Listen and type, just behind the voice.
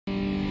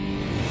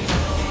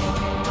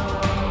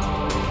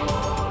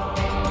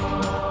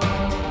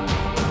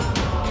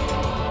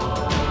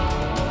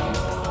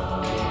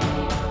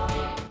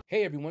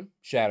Hey everyone,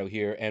 Shaedow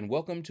here, and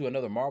welcome to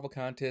another Marvel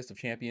Contest of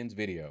Champions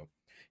video.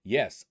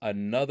 Yes,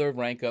 another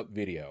rank up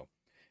video.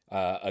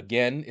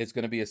 Again, it's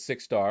going to be a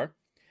 6-star,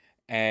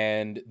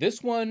 and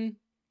this one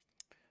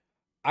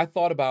I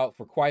thought about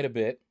for quite a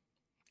bit,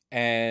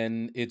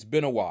 and it's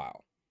been a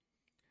while.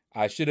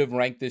 I should have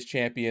ranked this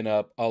champion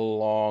up a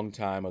long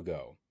time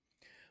ago.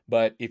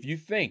 But if you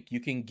think you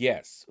can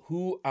guess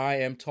who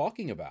I am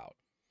talking about,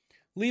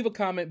 leave a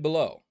comment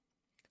below.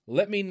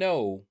 Let me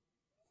know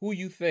who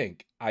you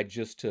think I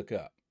just took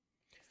up.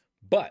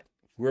 But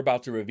we're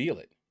about to reveal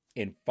it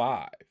in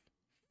 5,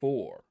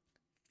 4,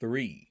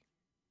 3,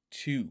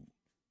 2,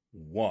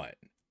 1.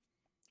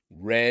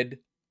 Red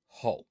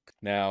Hulk.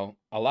 Now,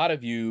 a lot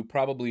of you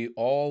probably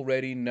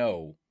already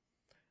know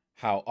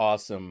how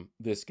awesome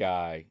this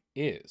guy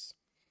is.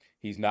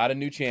 He's not a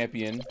new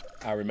champion.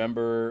 I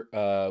remember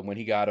when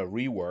he got a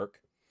rework,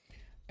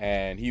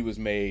 and he was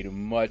made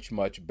much,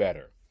 much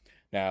better.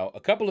 Now, a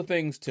couple of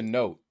things to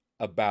note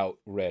about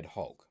Red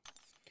Hulk.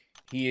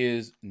 He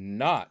is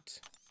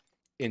not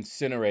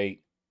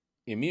incinerate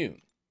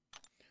immune.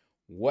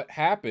 What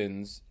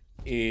happens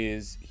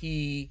is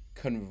he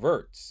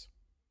converts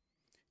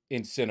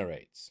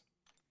incinerates.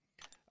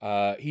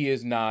 He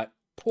is not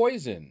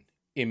poison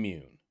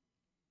immune.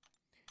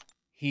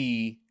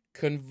 He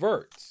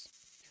converts.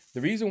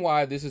 The reason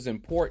why this is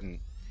important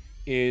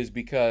is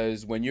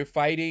because when you're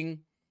fighting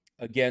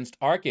against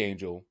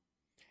Archangel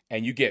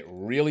and you get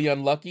really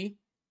unlucky,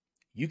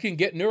 you can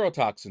get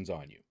neurotoxins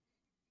on you.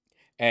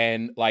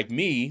 And like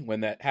me,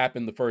 when that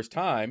happened the first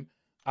time,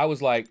 I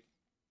was like,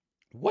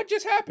 what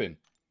just happened?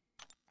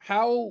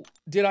 How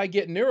did I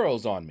get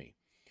neuros on me?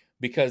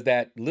 Because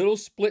that little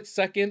split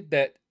second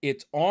that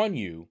it's on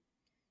you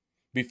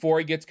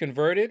before it gets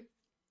converted,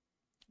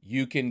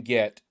 you can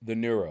get the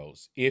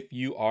neuros if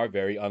you are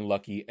very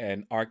unlucky,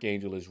 and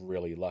Archangel is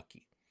really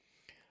lucky.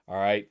 All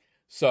right.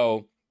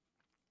 So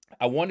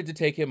I wanted to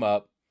take him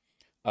up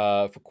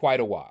for quite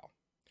a while.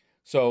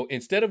 So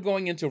instead of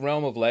going into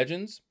Realm of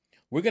Legends,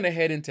 we're going to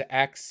head into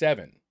Act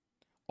 7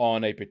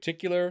 on a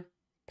particular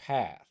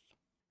path.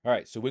 All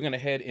right, so we're going to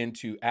head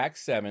into Act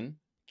 7,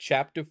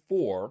 Chapter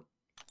 4,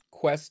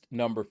 Quest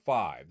number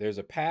 5. There's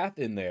a path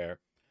in there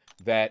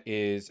that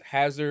is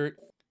Hazard,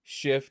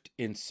 Shift,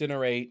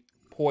 Incinerate,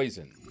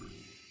 Poison.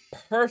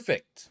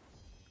 Perfect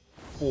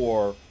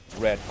for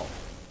Red Hulk.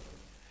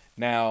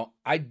 Now,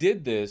 I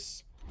did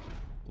this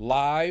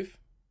live,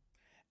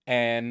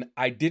 and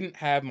I didn't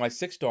have my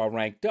 6-star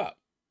ranked up.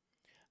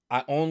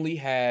 I only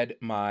had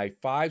my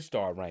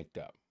 5-star ranked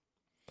up.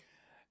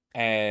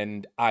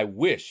 And I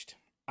wished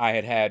I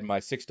had had my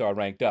 6-star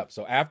ranked up.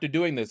 So after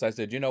doing this, I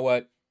said, you know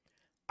what?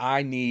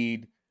 I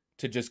need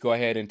to just go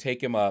ahead and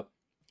take him up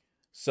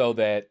so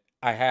that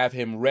I have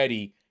him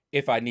ready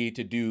if I need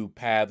to do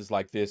paths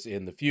like this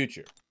in the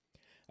future.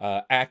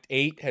 Act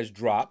 8 has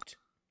dropped,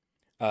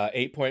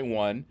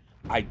 8.1.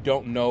 I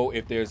don't know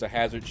if there's a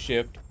Hazard,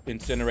 Shift,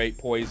 Incinerate,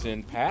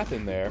 Poison path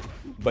in there,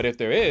 but if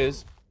there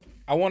is,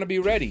 I want to be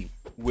ready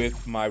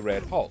with my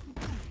Red Hulk.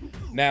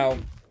 Now,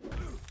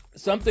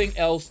 something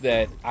else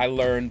that I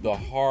learned the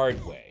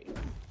hard way.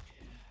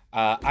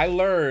 I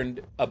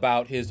learned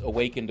about his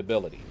awakened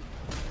ability.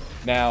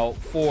 Now,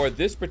 for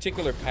this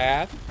particular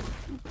path,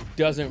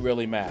 doesn't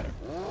really matter.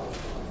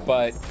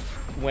 But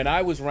when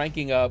I was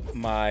ranking up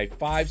my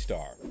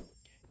 5-star,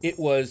 it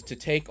was to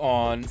take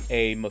on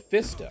a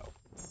Mephisto.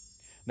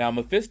 Now,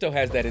 Mephisto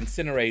has that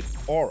Incinerate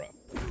aura,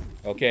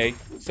 okay?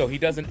 So he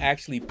doesn't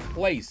actually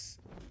place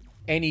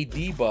any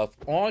debuff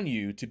on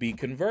you to be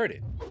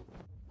converted.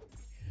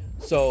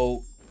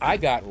 So I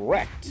got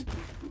wrecked.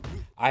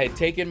 I had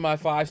taken my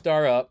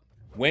 5-star up,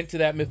 went to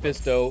that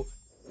Mephisto,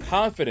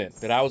 confident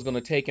that I was going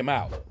to take him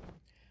out.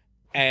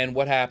 And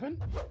what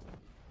happened?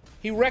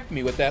 He wrecked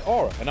me with that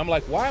aura. And I'm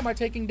like, why am I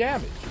taking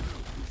damage?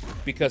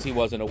 Because he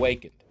wasn't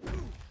awakened.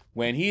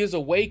 When he is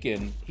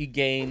awakened, he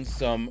gains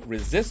some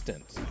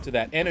resistance to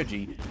that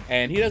energy,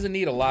 and he doesn't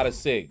need a lot of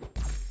sig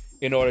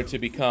in order to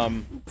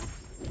become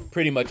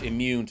pretty much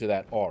immune to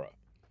that aura.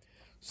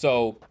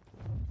 So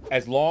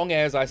as long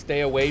as I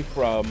stay away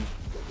from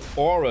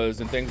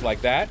auras and things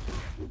like that,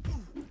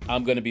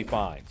 I'm going to be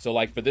fine. So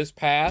like for this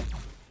path,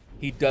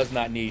 he does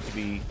not need to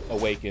be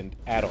awakened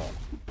at all.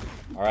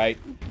 All right.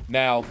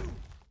 Now,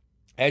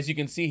 as you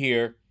can see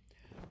here,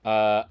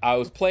 I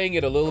was playing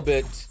it a little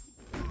bit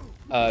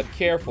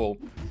careful.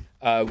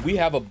 We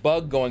have a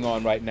bug going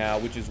on right now,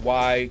 which is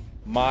why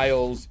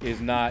Miles is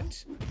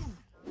not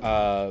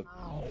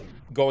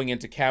going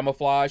into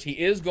camouflage. He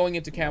is going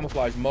into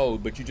camouflage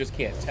mode, but you just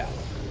can't tell.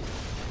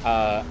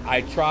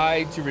 I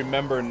tried to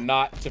remember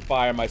not to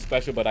fire my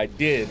special, but I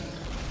did,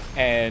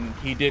 and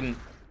he didn't,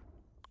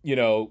 you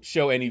know,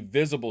 show any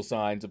visible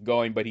signs of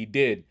going, but he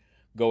did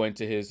go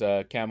into his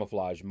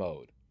camouflage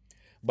mode.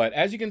 But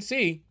as you can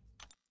see,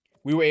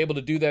 we were able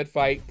to do that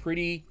fight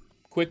pretty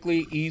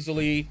quickly,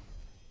 easily.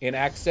 In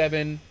Act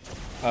 7,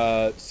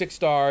 6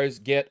 stars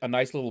get a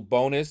nice little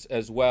bonus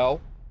as well.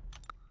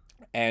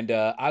 And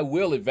I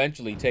will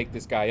eventually take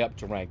this guy up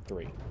to rank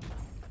 3.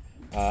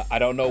 I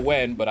don't know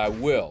when, but I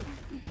will.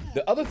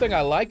 The other thing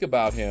I like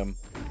about him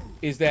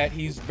is that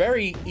he's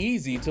very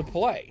easy to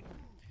play.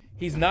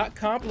 He's not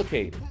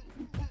complicated.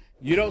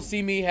 You don't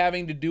see me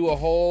having to do a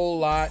whole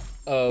lot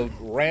of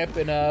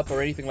ramping up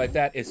or anything like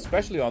that,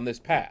 especially on this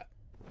path.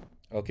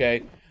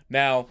 Okay?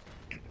 Now,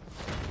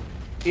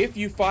 if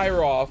you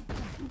fire off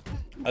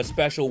a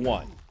special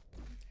 1,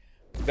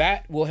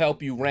 that will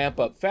help you ramp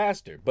up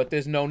faster, but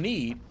there's no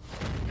need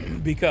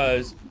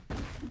because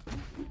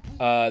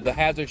the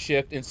hazard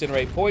shift,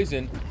 incinerate,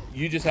 poison,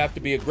 you just have to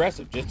be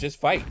aggressive. Just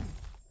fight.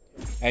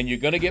 And you're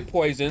going to get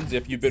poisons.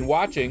 If you've been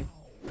watching,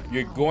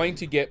 you're going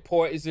to get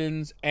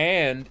poisons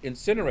and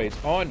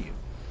incinerates on you.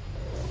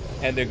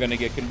 And they're going to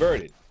get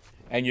converted.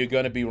 And you're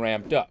going to be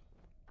ramped up.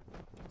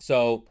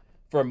 So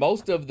for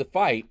most of the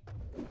fight,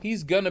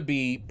 he's going to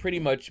be pretty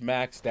much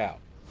maxed out.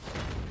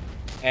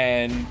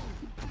 And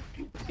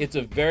it's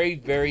a very,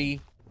 very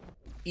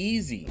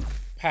easy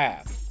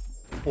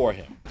path for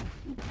him.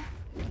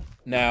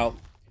 Now,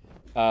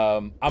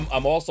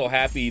 I'm also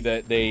happy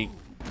that they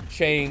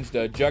changed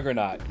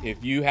Juggernaut.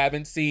 If you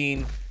haven't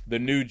seen the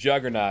new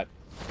Juggernaut,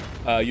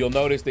 you'll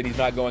notice that he's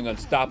not going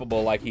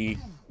unstoppable like he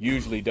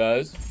usually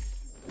does.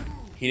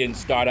 He didn't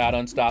start out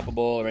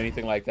unstoppable or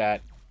anything like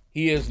that.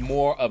 He is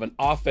more of an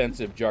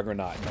offensive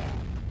Juggernaut now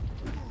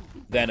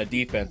than a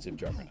defensive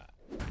Juggernaut.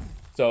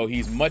 So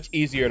he's much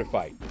easier to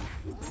fight.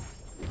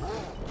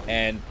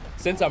 And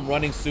since I'm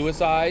running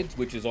suicides,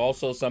 which is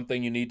also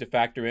something you need to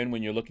factor in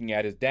when you're looking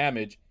at his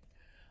damage,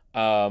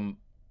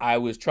 I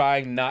was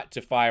trying not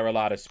to fire a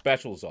lot of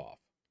specials off.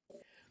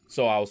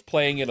 So I was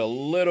playing it a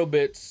little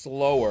bit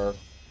slower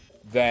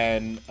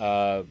than,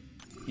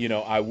 you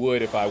know, I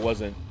would if I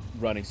wasn't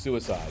running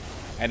suicide.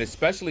 And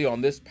especially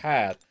on this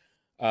path,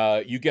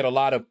 you get a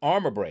lot of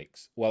armor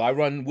breaks. Well, I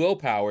run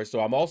willpower, so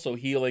I'm also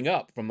healing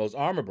up from those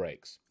armor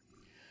breaks.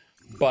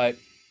 But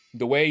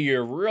the way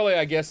you're really,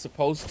 I guess,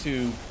 supposed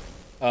to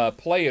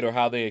play it, or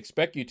how they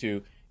expect you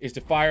to, is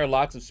to fire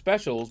lots of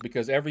specials,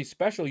 because every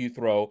special you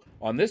throw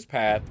on this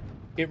path,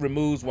 it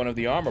removes one of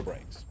the armor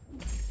breaks.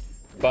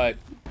 But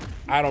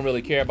I don't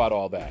really care about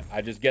all that.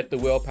 I just get the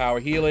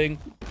willpower healing,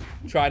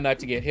 try not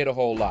to get hit a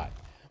whole lot.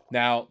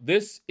 Now,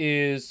 this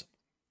is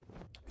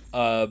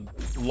a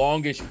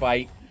longish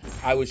fight.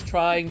 I was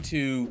trying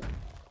to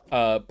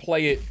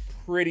play it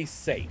pretty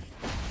safe.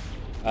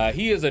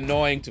 He is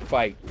annoying to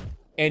fight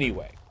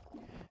anyway.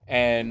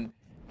 And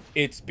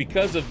it's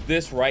because of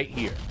this right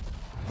here.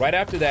 Right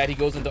after that, he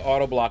goes into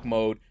auto block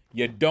mode.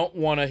 You don't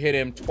want to hit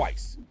him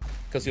twice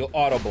because he'll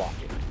auto block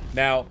it.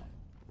 Now,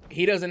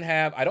 he doesn't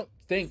have, I don't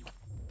think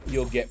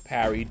you'll get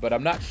parried, but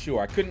I'm not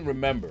sure. I couldn't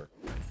remember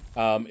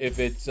if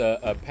it's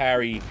a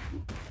parry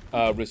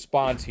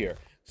response here.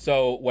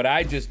 So what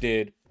I just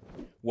did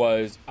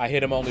was I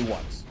hit him only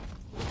once.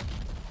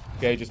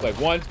 Okay, just like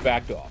once,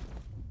 backed off.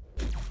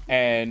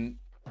 And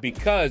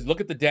because,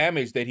 look at the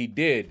damage that he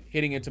did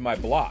hitting into my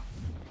block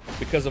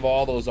because of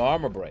all those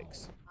armor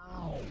breaks.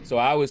 So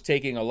I was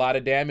taking a lot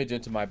of damage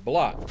into my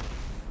block.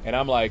 And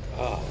I'm like,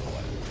 oh,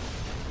 boy.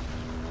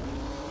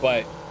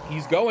 But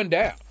he's going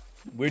down.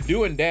 We're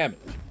doing damage.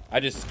 I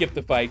just skipped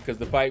the fight because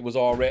the fight was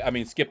already, I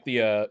mean, skipped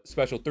the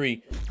special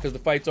 3 because the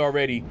fight's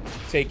already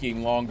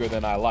taking longer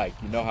than I like.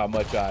 You know how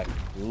much I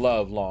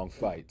love long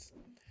fights.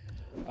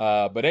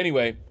 But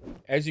anyway,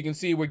 as you can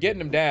see, we're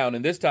getting him down.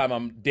 And this time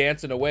I'm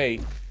dancing away,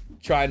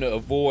 trying to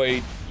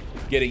avoid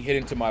getting hit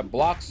into my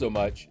block so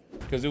much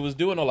because it was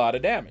doing a lot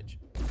of damage.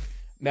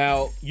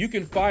 Now, you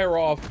can fire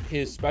off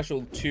his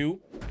special 2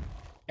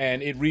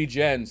 and it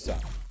regens some.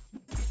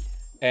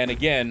 And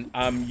again,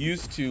 I'm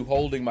used to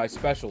holding my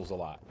specials a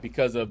lot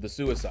because of the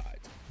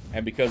suicides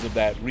and because of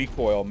that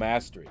recoil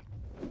mastery.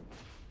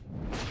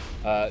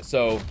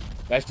 So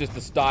that's just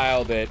the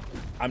style that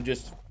I'm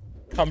just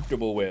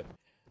comfortable with.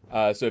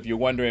 So if you're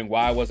wondering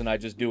why wasn't I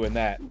just doing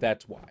that,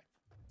 that's why.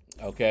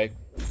 Okay,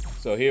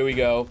 so here we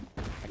go.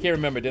 I can't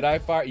remember, did I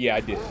fire? Yeah,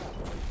 I did.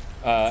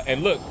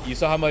 And look, you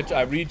saw how much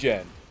I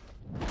regen.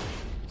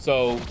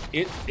 So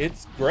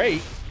it's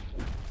great.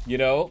 You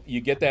know,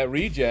 you get that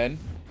regen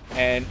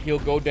and he'll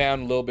go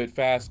down a little bit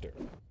faster.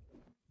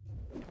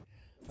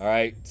 All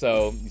right,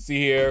 so you see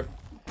here,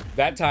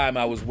 that time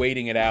I was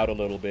waiting it out a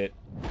little bit.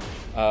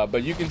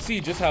 But you can see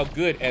just how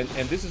good, and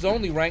this is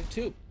only rank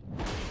 2.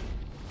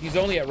 He's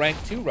only at rank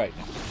 2 right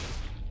now.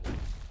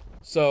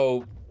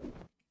 So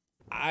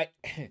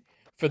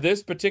for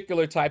this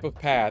particular type of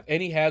path,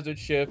 any hazard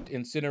shift,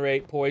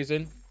 incinerate,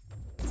 poison,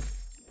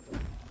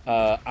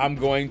 I'm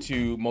going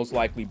to most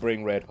likely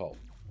bring Red Hulk,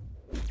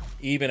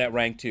 even at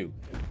rank 2.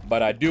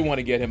 But I do want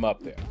to get him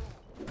up there.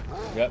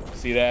 Yep,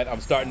 see that?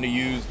 I'm starting to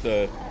use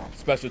the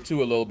special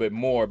 2 a little bit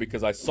more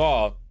because I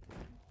saw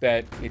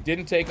that it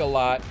didn't take a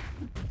lot.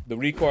 The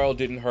recoil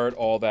didn't hurt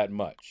all that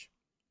much.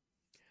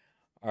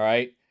 All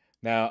right.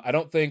 Now, I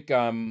don't think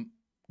I'm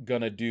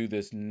going to do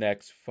this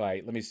next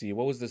fight. Let me see.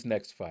 What was this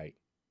next fight?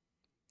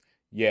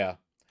 Yeah.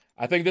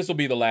 I think this will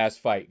be the last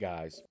fight,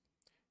 guys.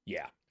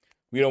 Yeah.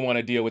 We don't want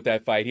to deal with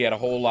that fight. He had a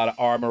whole lot of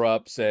armor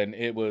ups, and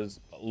it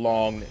was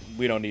long.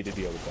 We don't need to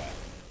deal with that.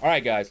 All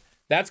right, guys.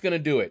 That's going to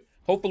do it.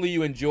 Hopefully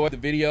you enjoyed the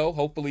video.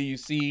 Hopefully you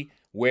see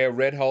where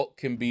Red Hulk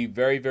can be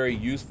very, very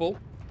useful.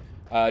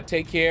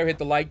 Take care. Hit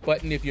the like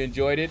button if you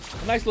enjoyed it.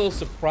 A nice little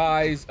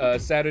surprise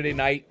Saturday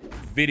night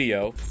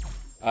video.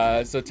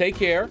 So take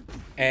care,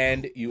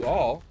 and you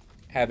all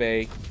have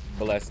a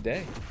blessed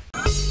day.